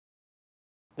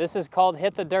This is called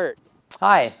Hit the Dirt.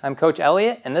 Hi, I'm Coach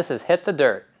Elliott, and this is Hit the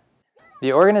Dirt.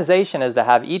 The organization is to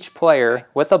have each player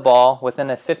with a ball within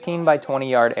a 15 by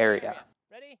 20 yard area.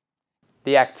 Ready?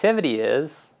 The activity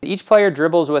is each player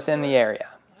dribbles within the area.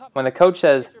 When the coach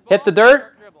says, hit the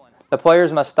dirt, the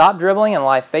players must stop dribbling and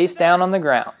lie face down on the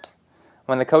ground.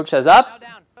 When the coach says up,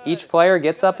 each player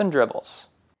gets up and dribbles.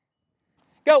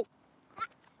 Go!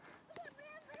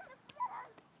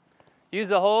 Use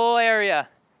the whole area.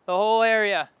 The whole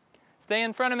area. Stay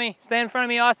in front of me. Stay in front of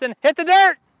me, Austin. Hit the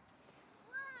dirt!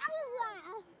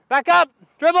 Back up.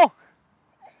 Dribble.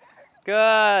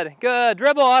 Good. Good.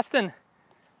 Dribble, Austin.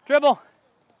 Dribble.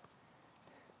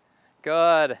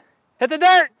 Good. Hit the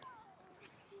dirt!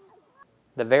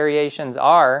 The variations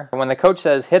are, when the coach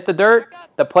says hit the dirt,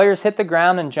 the players hit the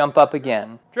ground and jump up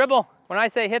again. Dribble. When I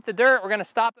say hit the dirt, we're going to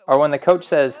stop it. Or when the coach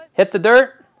says hit the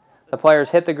dirt, the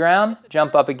players hit the ground,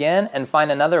 jump up again, and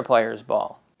find another player's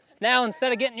ball. Now,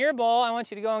 instead of getting your ball, I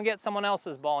want you to go and get someone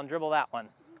else's ball and dribble that one.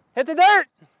 Hit the dirt!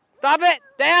 Stop it!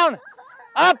 Down!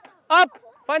 Up! Up!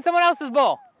 Find someone else's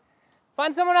ball.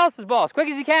 Find someone else's ball as quick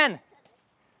as you can.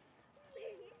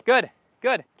 Good.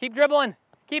 Good. Keep dribbling.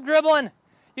 Keep dribbling.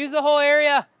 Use the whole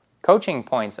area. Coaching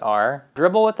points are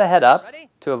dribble with the head up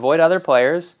to avoid other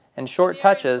players and short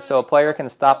touches so a player can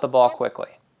stop the ball quickly.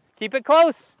 Keep it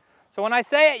close. So when I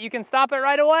say it, you can stop it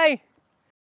right away.